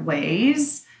different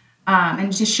ways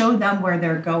and to show them where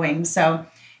they're going. So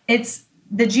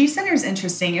the G center is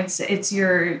interesting. It's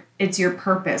your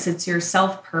purpose. It's your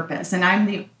self-purpose. And I'm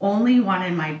the only one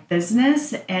in my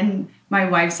business, and my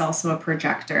wife's also a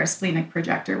projector, a splenic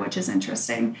projector, which is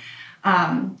interesting,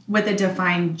 with a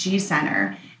defined G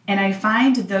center. And I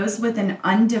find those with an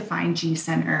undefined G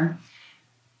center,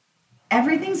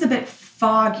 everything's a bit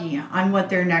foggy on what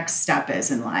their next step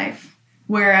is in life.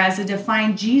 Whereas a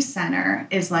defined G center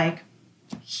is like,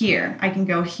 here, I can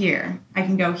go here, I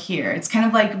can go here. It's kind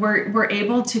of like we're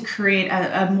able to create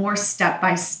a more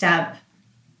step-by-step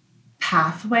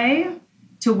pathway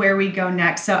to where we go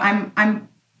next. So I'm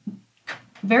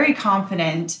very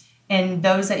confident in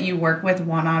those that you work with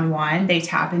one-on-one. They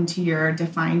tap into your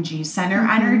defined G center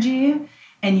energy,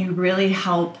 and you really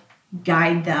help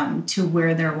guide them to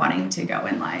where they're wanting to go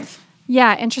in life.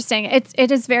 Yeah, interesting.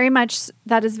 It is very much,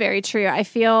 that is very true. I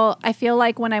feel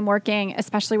like when I'm working,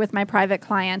 especially with my private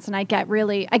clients, and I get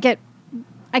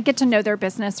to know their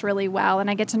business really well, and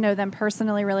I get to know them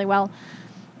personally really well,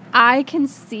 I can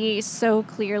see so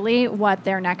clearly what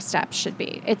their next step should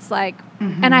be. It's like,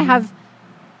 and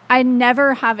I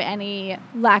never have any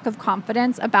lack of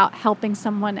confidence about helping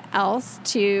someone else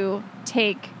to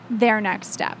take their next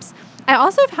steps. I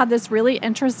also have had this really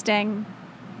interesting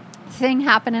thing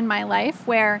happen in my life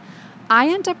where I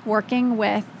end up working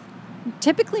with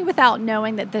typically without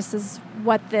knowing that this is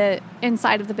what the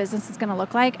inside of the business is going to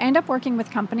look like, I end up working with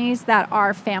companies that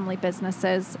are family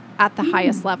businesses at the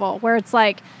highest level, where it's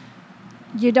like,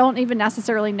 you don't even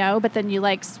necessarily know, but then you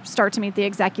like start to meet the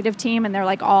executive team and they're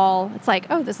like it's like,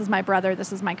 oh, this is my brother,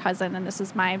 this is my cousin, and this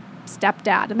is my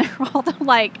stepdad. And they're all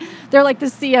they're like the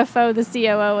CFO, the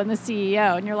COO, and the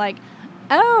CEO. And you're like,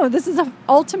 oh,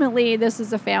 ultimately this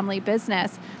is a family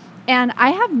business. And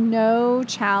I have no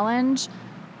challenge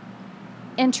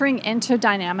entering into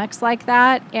dynamics like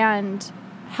that and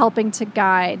helping to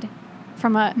guide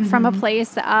from a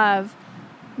place of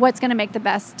what's going to make the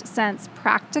best sense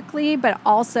practically, but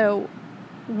also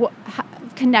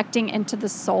connecting into the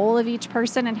soul of each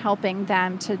person and helping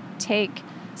them to take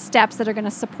steps that are going to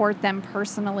support them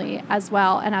personally as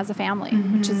well and as a family,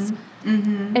 which is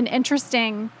an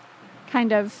interesting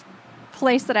kind of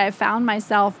place that I've found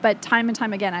myself. But time and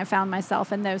time again, I found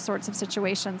myself in those sorts of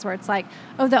situations where it's like,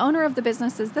 oh, the owner of the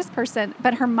business is this person,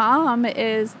 but her mom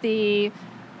is the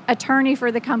attorney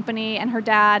for the company and her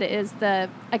dad is the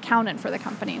accountant for the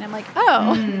company. And I'm like,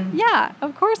 oh, yeah,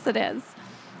 of course it is.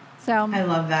 So I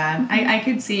love that. I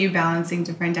could see you balancing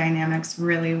different dynamics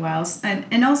really well.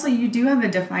 And also you do have a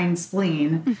defined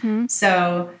spleen.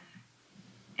 So,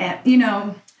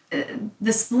 the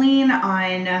spleen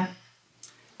on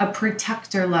a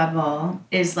protector level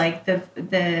is like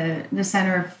the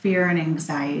center of fear and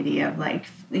anxiety of like,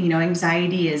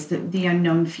 anxiety is the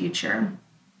unknown future.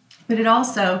 But it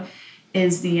also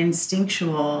is the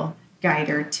instinctual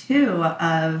guider too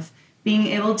of being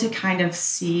able to kind of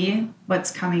see what's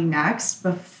coming next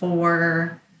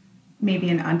before maybe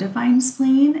an undefined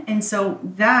spleen. And so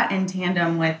that in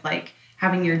tandem with like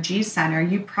having your G center,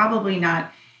 you probably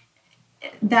not,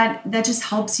 that just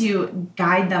helps you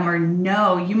guide them or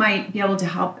know. You might be able to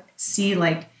help see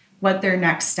like what their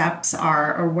next steps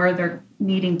are or where they're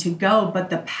needing to go, but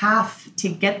the path to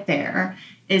get there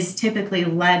is typically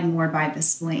led more by the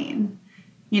spleen.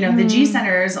 The G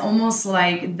center is almost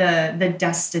like the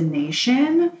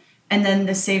destination, and then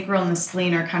the sacral and the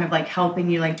spleen are kind of like helping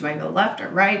you, like, do I go left or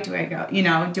right? Do I go,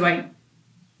 do I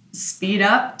speed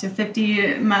up to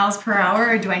 50 miles per hour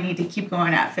or do I need to keep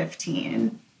going at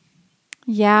 15?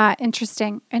 Yeah,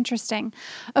 interesting.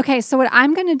 Okay, so what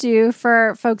I'm going to do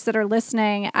for folks that are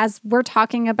listening, as we're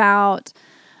talking about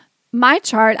my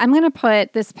chart, I'm going to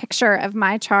put this picture of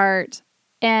my chart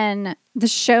in the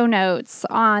show notes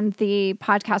on the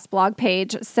podcast blog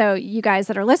page, so you guys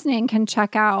that are listening can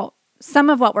check out some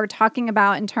of what we're talking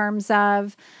about in terms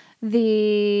of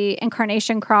the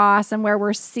incarnation cross and where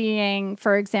we're seeing,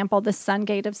 for example, the sun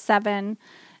gate of 7,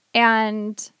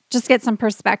 and just get some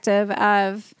perspective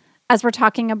of, as we're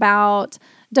talking about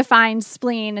defined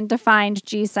spleen and defined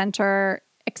G center,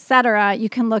 etc., you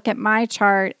can look at my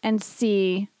chart and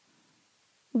see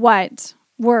what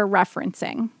we're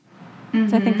referencing.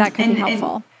 So I think that could be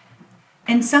helpful.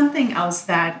 And something else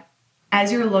that, as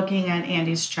you're looking at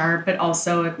Andy's chart, but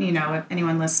also, if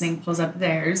anyone listening pulls up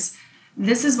theirs,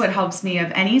 this is what helps me. Of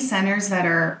any centers that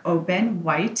are open,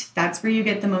 white, that's where you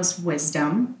get the most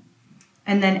wisdom.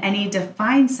 And then any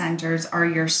defined centers are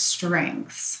your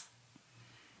strengths.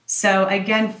 So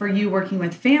again, for you working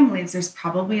with families, there's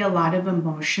probably a lot of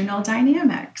emotional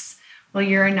dynamics. Well,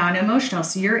 you're a non-emotional,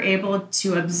 so you're able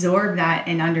to absorb that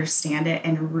and understand it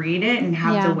and read it and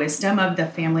have the wisdom of the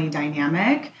family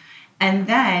dynamic. And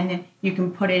then you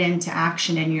can put it into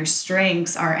action, and your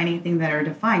strengths are anything that are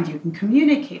defined. You can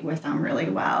communicate with them really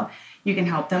well. You can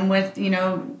help them with,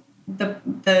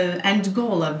 the end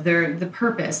goal of the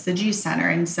purpose, the G center.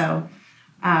 And so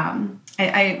when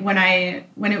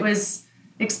it was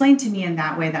explained to me in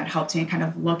that way, that helped me kind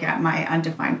of look at my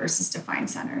undefined versus defined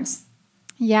centers.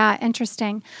 Yeah,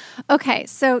 interesting. Okay,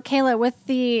 so Kayla, with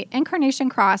the incarnation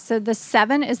cross, so the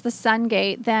 7 is the sun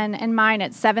gate, then in mine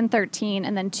it's 7-13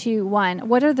 and then 2-1.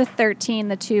 What are the 13,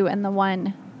 the 2, and the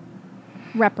 1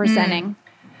 representing?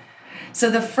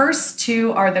 So the first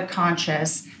 2 are the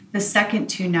conscious. The second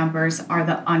 2 numbers are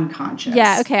the unconscious.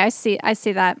 Yeah, okay, I see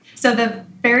that. So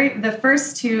the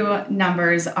first 2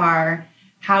 numbers are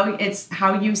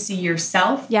how you see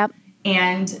yourself. Yep.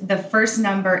 And the first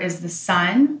number is the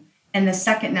sun. And the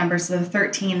second number, so the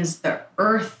 13, is the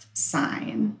earth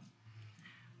sign.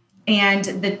 And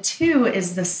the 2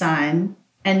 is the sun,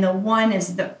 and the 1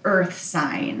 is the earth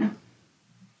sign.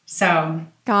 So,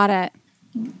 got it.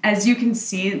 As you can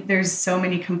see, there's so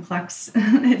many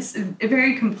it's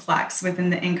very complex within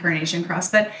the incarnation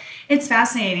cross, but it's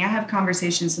fascinating. I have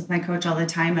conversations with my coach all the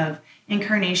time of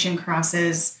incarnation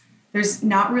crosses. There's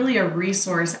not really a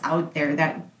resource out there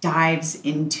that dives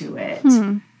into it.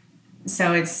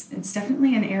 So it's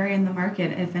definitely an area in the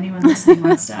market if anyone listening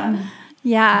wants to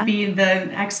Yeah. be the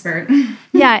expert.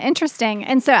 Yeah, interesting.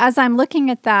 And so as I'm looking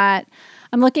at that,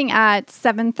 I'm looking at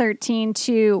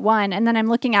 7-13-2-1, and then I'm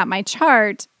looking at my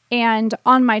chart, and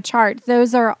on my chart,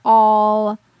 those are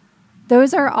all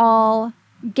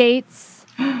gates.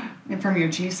 And from your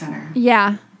G center.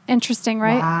 Yeah. Interesting,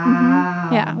 right? Wow.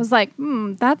 Yeah. I was like,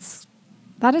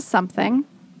 that is something.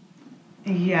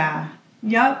 Yeah.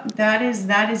 Yep. That is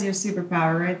your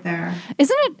superpower right there.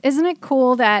 Isn't it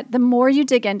cool that the more you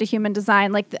dig into human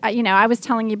design, like, I was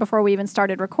telling you before we even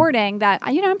started recording that,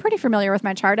 I'm pretty familiar with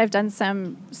my chart. I've done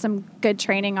some good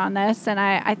training on this, and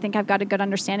I think I've got a good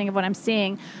understanding of what I'm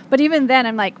seeing. But even then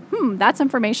I'm like, that's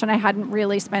information I hadn't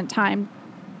really spent time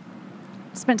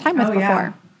with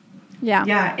before. Yeah.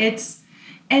 Yeah. It's,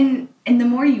 and the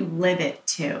more you live it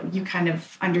too, you kind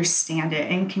of understand it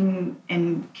and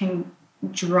can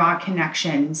draw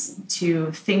connections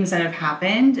to things that have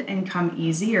happened and come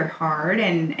easy or hard,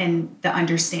 and the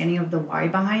understanding of the why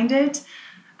behind it.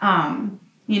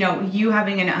 You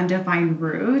having an undefined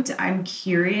root, I'm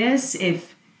curious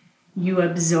if you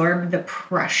absorb the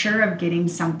pressure of getting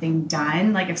something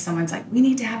done. Like if someone's like, we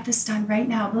need to have this done right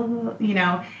now, blah, blah,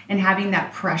 blah, and having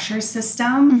that pressure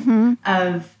system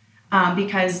of,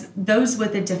 because those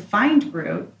with a defined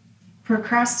root,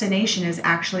 procrastination is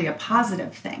actually a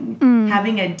positive thing.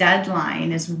 Having a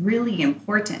deadline is really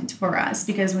important for us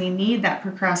because we need that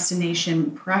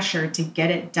procrastination pressure to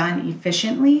get it done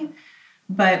efficiently.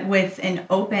 But with an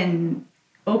open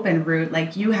route,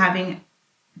 like you having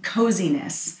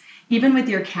coziness, even with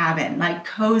your cabin, like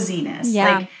coziness,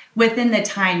 like within the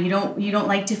time, you don't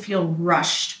like to feel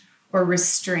rushed or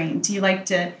restrained. You like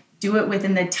to do it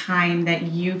within the time that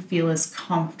you feel is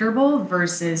comfortable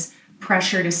versus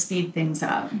pressure to speed things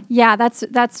up. Yeah,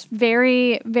 that's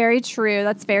very, very true.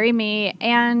 That's very me.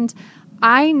 And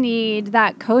I need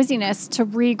that coziness to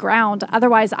reground.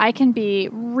 Otherwise, I can be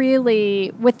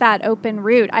really, with that open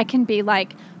route, I can be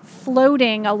like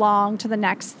floating along to the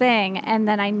next thing. And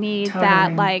then I need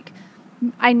that, like,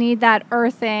 I need that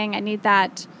earthing. I need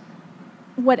that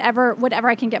whatever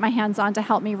I can get my hands on to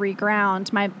help me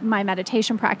reground my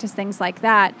meditation practice, things like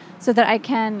that, so that I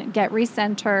can get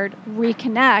recentered,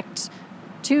 reconnect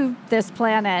to this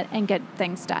planet and get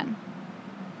things done.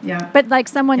 Yeah. But like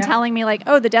someone telling me like,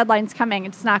 oh, the deadline's coming,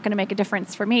 it's not going to make a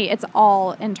difference for me. It's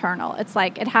all internal. It's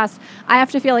like I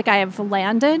have to feel like I have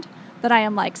landed, that I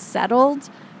am like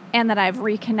settled, and that I've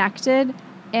reconnected,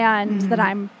 and that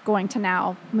I'm going to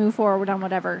now move forward on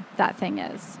whatever that thing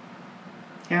is.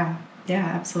 Yeah. Yeah,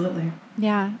 absolutely.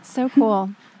 Yeah, so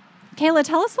cool. Kayla,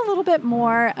 tell us a little bit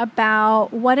more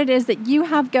about what it is that you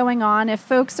have going on. If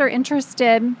folks are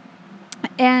interested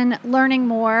in learning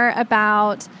more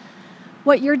about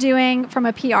what you're doing from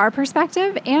a PR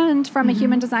perspective and from a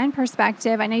human design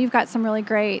perspective, I know you've got some really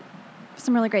great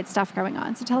stuff going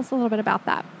on. So tell us a little bit about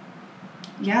that.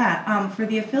 Yeah, for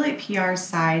the affiliate PR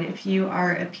side, if you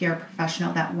are a PR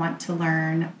professional that want to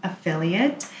learn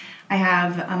affiliate, I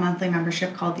have a monthly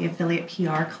membership called the Affiliate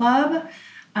PR Club,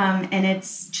 and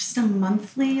it's just a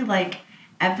monthly, like,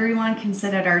 everyone can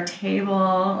sit at our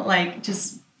table, like,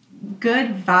 just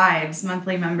good vibes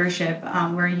monthly membership,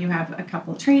 where you have a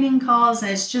couple training calls,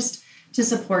 and it's just to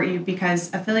support you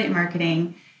because affiliate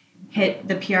marketing hit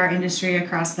the PR industry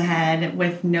across the head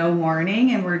with no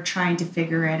warning, and we're trying to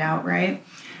figure it out, right?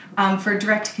 For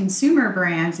direct-to-consumer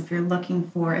brands, if you're looking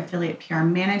for affiliate PR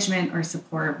management or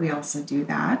support, we also do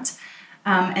that.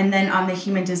 And then on the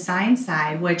human design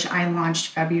side, which I launched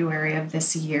February of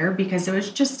this year because it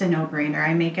was just a no-brainer.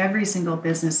 I make every single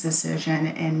business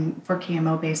decision for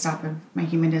KMO based off of my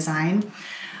human design.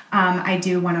 I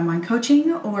do one-on-one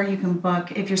coaching, or you can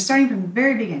book, if you're starting from the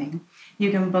very beginning, you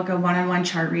can book a one-on-one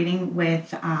chart reading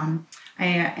with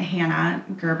Hannah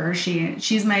Gerber.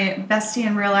 She's my bestie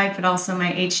in real life, but also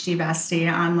my HD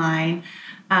bestie online.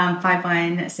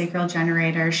 5-1 sacral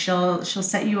generator. She'll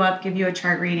set you up, give you a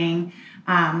chart reading.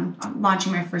 I'm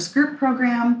launching my first group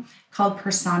program called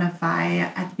Personify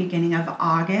at the beginning of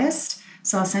August.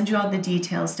 So I'll send you all the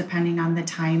details depending on the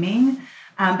timing.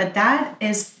 But that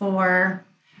is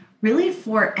really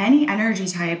for any energy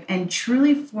type and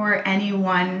truly for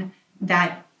anyone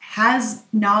that has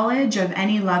knowledge of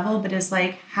any level, but is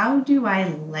like, how do I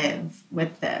live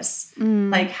with this?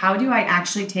 Like, how do I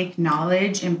actually take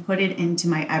knowledge and put it into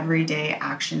my everyday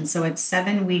action? So it's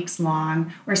 7 weeks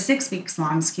long, or 6 weeks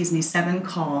long, 7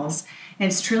 calls. And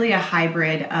it's truly a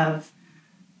hybrid of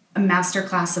a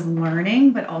masterclass of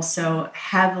learning, but also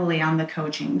heavily on the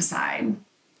coaching side.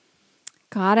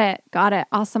 Got it.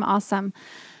 Awesome.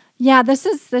 Yeah, this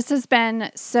has been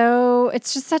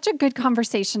it's just such a good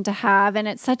conversation to have, and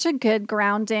it's such a good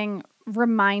grounding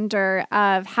reminder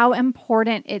of how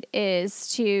important it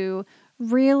is to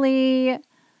really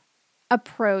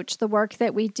approach the work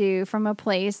that we do from a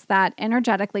place that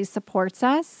energetically supports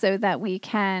us so that we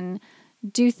can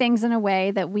do things in a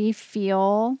way that we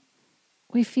feel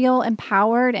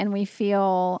empowered and we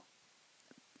feel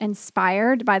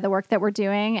inspired by the work that we're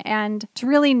doing, and to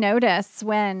really notice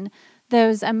when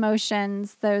those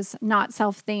emotions, those not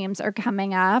self themes are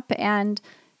coming up and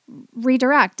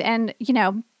redirect. And,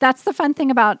 that's the fun thing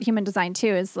about human design too,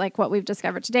 is like what we've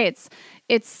discovered today.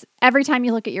 It's every time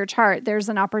you look at your chart, there's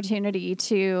an opportunity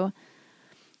to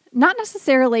not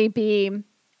necessarily be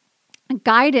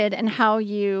guided in how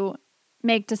you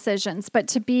make decisions, but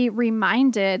to be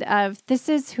reminded of this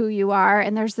is who you are.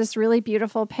 And there's this really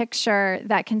beautiful picture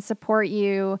that can support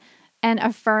you and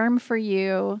affirm for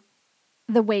you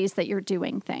the ways that you're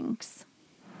doing things.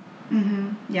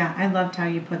 Mm-hmm. Yeah, I loved how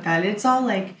you put that. It's all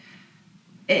like,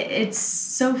 it's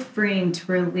so freeing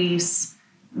to release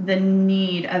the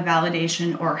need of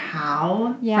validation or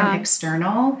how from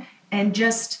external, and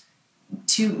just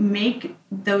to make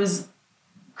those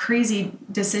crazy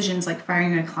decisions like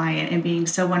firing a client and being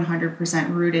so 100%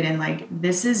 rooted in like,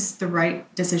 this is the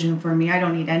right decision for me. I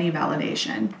don't need any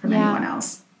validation from anyone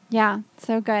else. Yeah,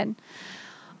 so good.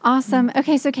 Awesome.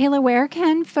 Okay, so Kayla, where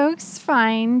can folks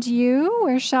find you?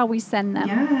 Where shall we send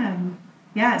them?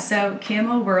 Yeah, so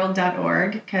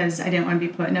camoworld.org, because I didn't want to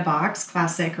be put in a box,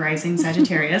 classic rising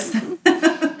Sagittarius.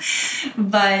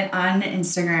 But on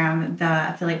Instagram,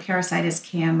 the affiliate PR site is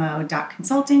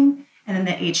camo.consulting, and then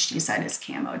the HD site is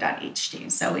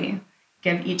camo.hd. So we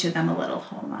give each of them a little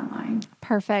home online.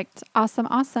 Perfect.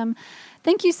 Awesome.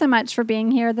 Thank you so much for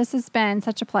being here. This has been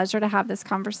such a pleasure to have this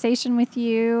conversation with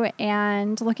you,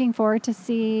 and looking forward to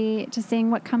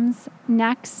seeing what comes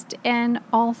next in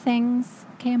all things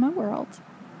Camo World.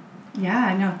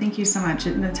 Yeah, no, thank you so much.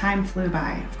 And the time flew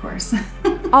by, of course.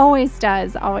 Always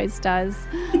does.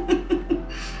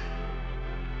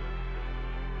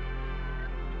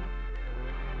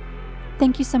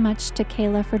 Thank you so much to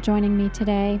Kayla for joining me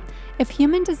today. If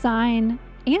human design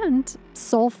and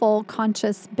soulful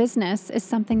conscious business is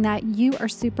something that you are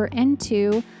super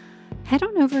into, head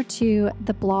on over to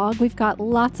the blog. We've got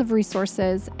lots of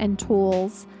resources and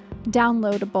tools,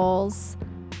 downloadables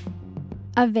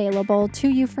available to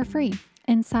you for free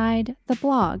inside the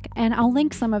blog. And I'll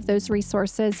link some of those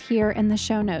resources here in the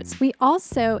show notes. We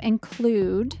also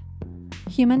include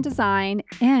human design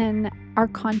in our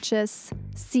Conscious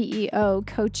CEO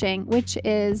coaching, which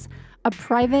is a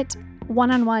private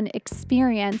one-on-one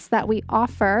experience that we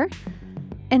offer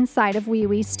inside of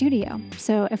WeWe Studio.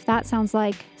 So if that sounds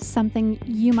like something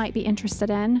you might be interested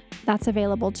in, that's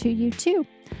available to you too.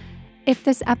 If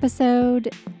this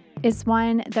episode is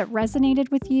one that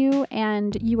resonated with you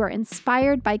and you are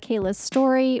inspired by Kayla's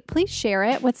story, please share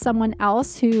it with someone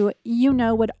else who you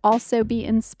know would also be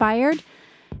inspired.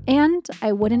 And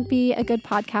I wouldn't be a good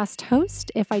podcast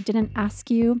host if I didn't ask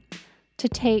you to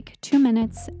take 2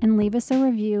 minutes and leave us a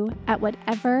review at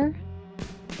whatever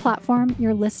platform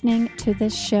you're listening to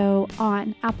this show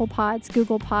on: Apple Pods,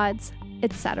 Google Pods,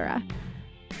 etc.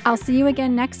 I'll see you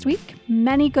again next week.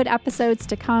 Many good episodes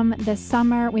to come this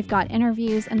summer. We've got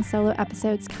interviews and solo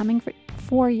episodes coming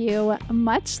for you.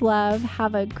 Much love.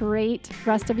 Have a great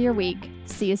rest of your week.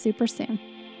 See you super soon.